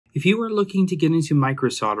If you are looking to get into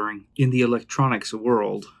microsoldering in the electronics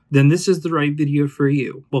world, then this is the right video for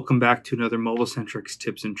you. Welcome back to another Mobile-Centrics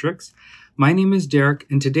Tips and Tricks. My name is Derek,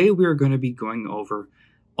 and today we are going to be going over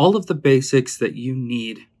all of the basics that you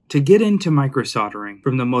need to get into microsoldering,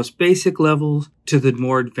 from the most basic levels to the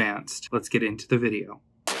more advanced. Let's get into the video.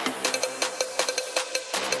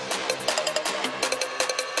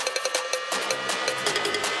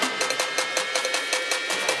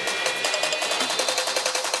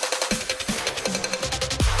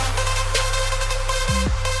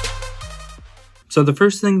 So the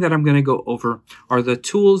first thing that I'm going to go over are the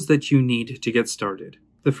tools that you need to get started.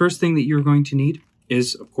 The first thing that you're going to need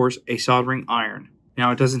is, of course, a soldering iron.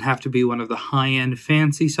 Now, it doesn't have to be one of the high-end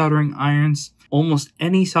fancy soldering irons. Almost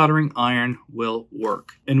any soldering iron will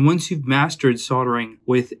work. And once you've mastered soldering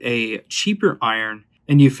with a cheaper iron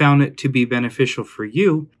and you found it to be beneficial for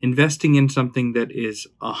you, investing in something that is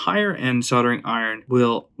a higher-end soldering iron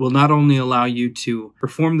will not only allow you to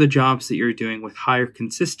perform the jobs that you're doing with higher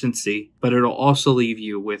consistency, but it'll also leave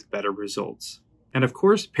you with better results. And of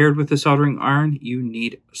course, paired with the soldering iron, you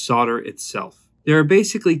need solder itself. There are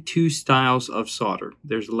basically two styles of solder.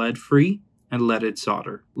 There's lead-free and leaded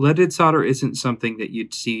solder. Leaded solder isn't something that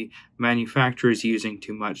you'd see manufacturers using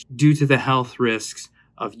too much due to the health risks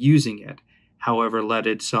of using it. However,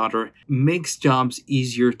 leaded solder makes jobs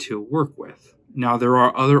easier to work with. Now, there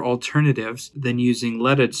are other alternatives than using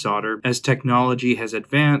leaded solder. As technology has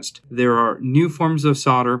advanced, there are new forms of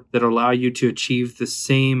solder that allow you to achieve the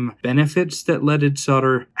same benefits that leaded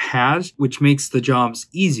solder has, which makes the jobs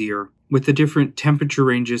easier with the different temperature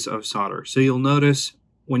ranges of solder. So you'll notice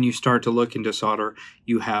when you start to look into solder,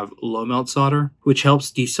 you have low melt solder, which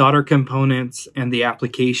helps desolder components and the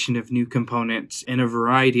application of new components. In a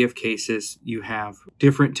variety of cases, you have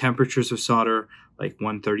different temperatures of solder like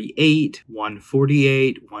 138,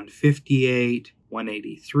 148, 158,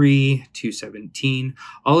 183, 217,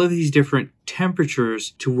 all of these different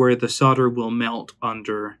temperatures to where the solder will melt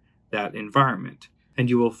under that environment. And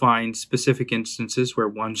you will find specific instances where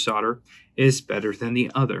one solder is better than the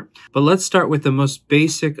other. But let's start with the most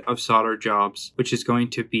basic of solder jobs, which is going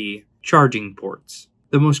to be charging ports.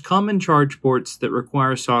 The most common charge ports that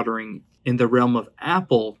require soldering in the realm of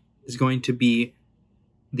Apple is going to be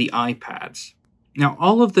the iPads. Now,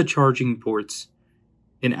 all of the charging ports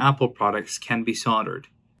in Apple products can be soldered.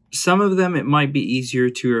 Some of them, it might be easier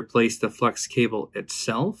to replace the flex cable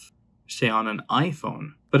itself, say on an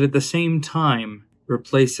iPhone, but at the same time,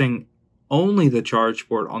 replacing only the charge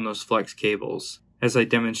port on those flex cables, as I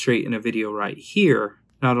demonstrate in a video right here,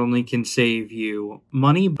 not only can save you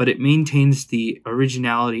money, but it maintains the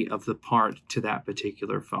originality of the part to that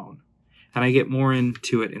particular phone. And I get more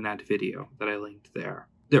into it in that video that I linked there.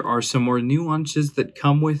 There are some more nuances that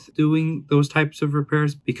come with doing those types of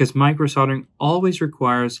repairs, because microsoldering always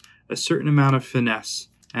requires a certain amount of finesse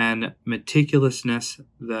and meticulousness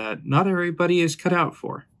that not everybody is cut out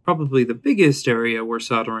for. Probably the biggest area where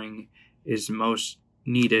soldering is most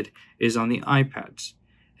needed is on the iPads.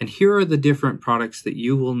 And here are the different products that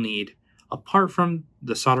you will need apart from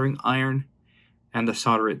the soldering iron and the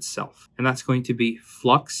solder itself. And that's going to be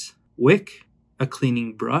flux, wick, a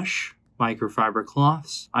cleaning brush, microfiber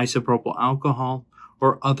cloths, isopropyl alcohol,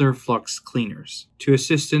 or other flux cleaners. To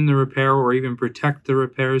assist in the repair or even protect the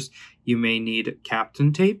repairs, you may need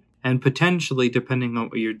Kapton tape, and potentially, depending on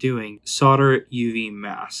what you're doing, solder UV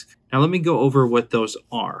mask. Now let me go over what those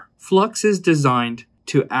are. Flux is designed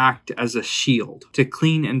to act as a shield to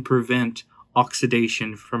clean and prevent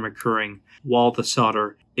oxidation from occurring while the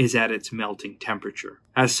solder is at its melting temperature.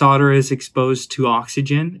 As solder is exposed to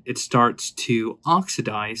oxygen, it starts to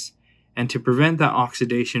oxidize, and to prevent that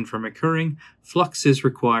oxidation from occurring, flux is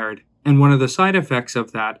required. And one of the side effects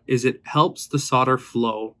of that is it helps the solder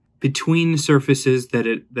flow between surfaces that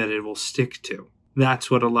it will stick to.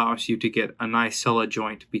 That's what allows you to get a nice solid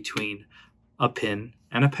joint between a pin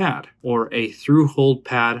and a pad, or a through-hole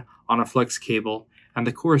pad on a flex cable and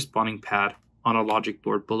the corresponding pad on a logic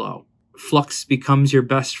board below. Flux becomes your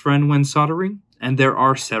best friend when soldering, and there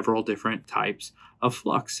are several different types of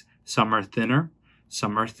flux. Some are thinner,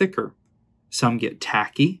 some are thicker. Some get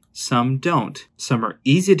tacky, some don't. Some are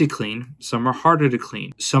easy to clean, some are harder to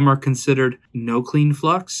clean. Some are considered no clean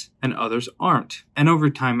flux, and others aren't. And over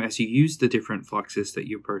time, as you use the different fluxes that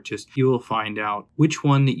you purchase, you will find out which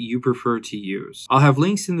one that you prefer to use. I'll have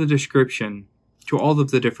links in the description to all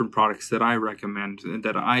of the different products that I recommend and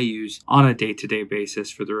that I use on a day-to-day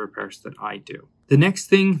basis for the repairs that I do. The next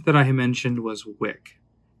thing that I mentioned was wick.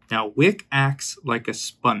 Now, wick acts like a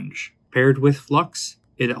sponge. Paired with flux,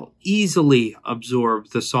 it'll easily absorb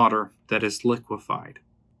the solder that is liquefied.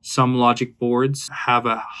 Some logic boards have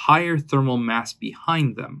a higher thermal mass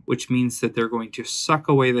behind them, which means that they're going to suck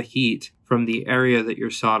away the heat from the area that you're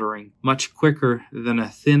soldering much quicker than a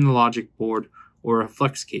thin logic board or a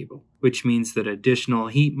flex cable, which means that additional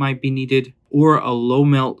heat might be needed, or a low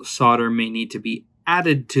melt solder may need to be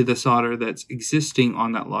added to the solder that's existing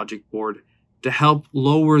on that logic board to help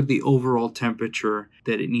lower the overall temperature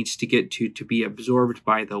that it needs to get to be absorbed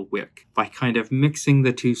by the wick by kind of mixing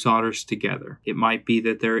the two solders together. It might be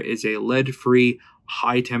that there is a lead-free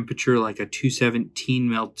high temperature like a 217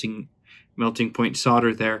 melting point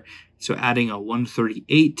solder there, so adding a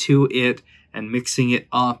 138 to it and mixing it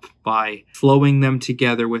up by flowing them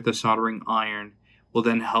together with a soldering iron will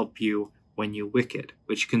then help you when you wick it,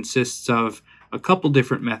 which consists of a couple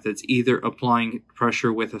different methods, either applying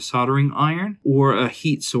pressure with a soldering iron or a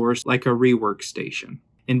heat source like a rework station.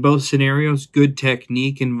 In both scenarios, good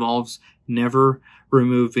technique involves never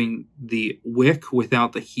removing the wick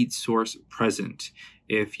without the heat source present.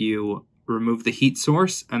 If you remove the heat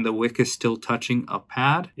source and the wick is still touching a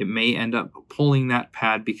pad, it may end up pulling that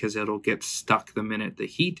pad because it'll get stuck the minute the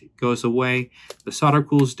heat goes away, the solder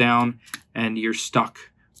cools down, and you're stuck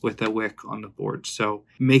with a wick on the board. So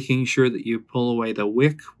making sure that you pull away the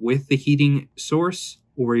wick with the heating source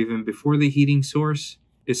or even before the heating source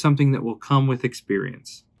is something that will come with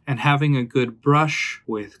experience. And having a good brush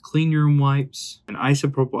with clean room wipes, an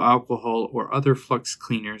isopropyl alcohol, or other flux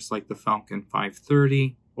cleaners like the Falcon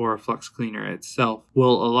 530 or a flux cleaner itself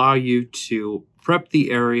will allow you to prep the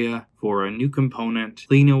area for a new component,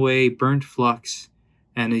 clean away burnt flux,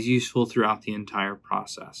 and is useful throughout the entire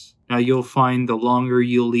process. Now you'll find the longer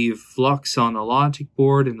you leave flux on a logic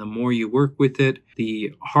board and the more you work with it,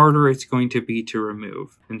 the harder it's going to be to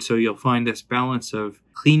remove. And so you'll find this balance of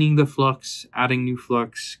cleaning the flux, adding new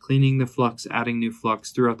flux, cleaning the flux, adding new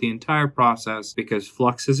flux throughout the entire process, because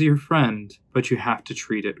flux is your friend, but you have to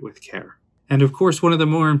treat it with care. And of course, one of the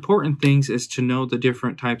more important things is to know the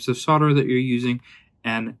different types of solder that you're using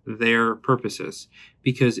and their purposes.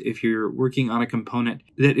 Because if you're working on a component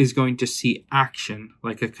that is going to see action,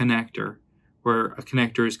 like a connector, where a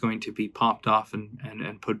connector is going to be popped off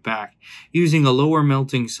and put back, using a lower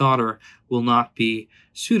melting solder will not be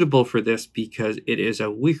suitable for this because it is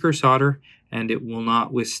a weaker solder and it will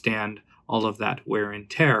not withstand all of that wear and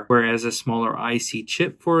tear. Whereas a smaller IC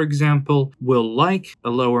chip, for example, will like a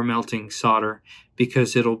lower melting solder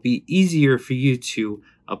because it'll be easier for you to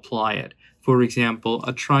apply it. For example,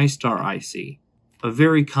 a TriStar IC, a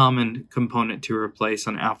very common component to replace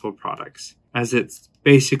on Apple products, as it's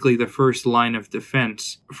basically the first line of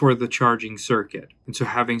defense for the charging circuit. And so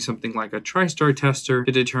having something like a TriStar tester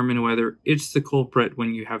to determine whether it's the culprit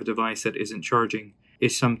when you have a device that isn't charging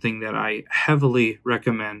is something that I heavily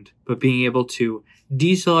recommend. But being able to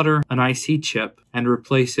desolder an IC chip and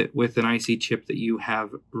replace it with an IC chip that you have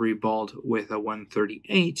reballed with a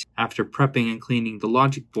 138 after prepping and cleaning the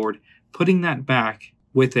logic board, putting that back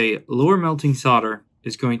with a lower melting solder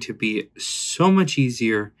is going to be so much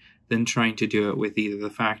easier than trying to do it with either the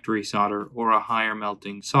factory solder or a higher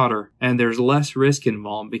melting solder. And there's less risk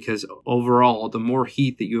involved because overall, the more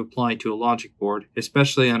heat that you apply to a logic board,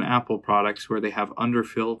 especially on Apple products where they have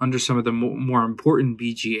underfill under some of the more important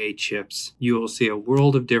BGA chips, you will see a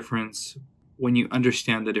world of difference when you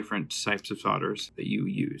understand the different types of solders that you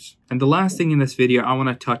use. And the last thing in this video I want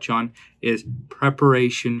to touch on is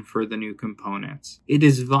preparation for the new components. It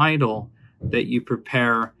is vital that you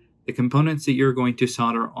prepare the components that you're going to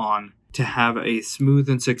solder on to have a smooth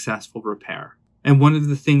and successful repair. And one of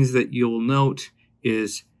the things that you'll note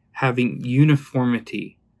is having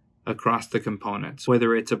uniformity across the components,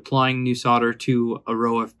 whether it's applying new solder to a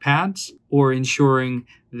row of pads or ensuring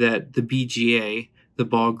that the BGA, the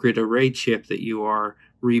ball grid array chip that you are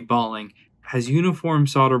reballing, has uniform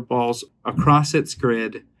solder balls across its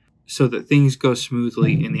grid so that things go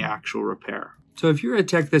smoothly in the actual repair. So if you're a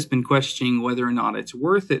tech that's been questioning whether or not it's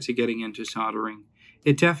worth it to getting into soldering,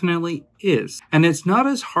 it definitely is. And it's not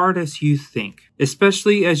as hard as you think,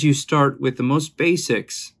 especially as you start with the most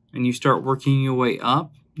basics and you start working your way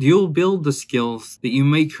up. You'll build the skills that you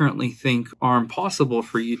may currently think are impossible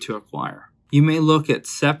for you to acquire. You may look at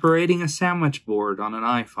separating a sandwich board on an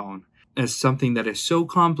iPhone as something that is so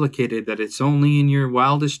complicated that it's only in your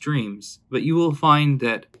wildest dreams. But you will find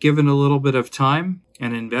that given a little bit of time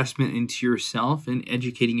and investment into yourself and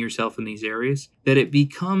educating yourself in these areas, that it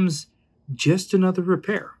becomes just another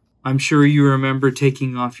repair. I'm sure you remember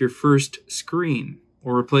taking off your first screen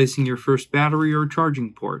or replacing your first battery or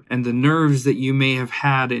charging port and the nerves that you may have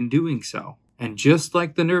had in doing so. And just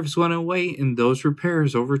like the nerves went away in those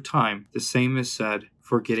repairs over time, the same is said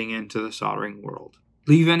for getting into the soldering world.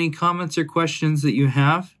 Leave any comments or questions that you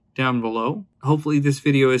have down below. Hopefully this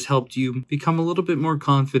video has helped you become a little bit more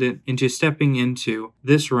confident into stepping into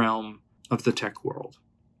this realm of the tech world.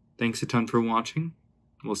 Thanks a ton for watching.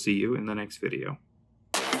 We'll see you in the next video.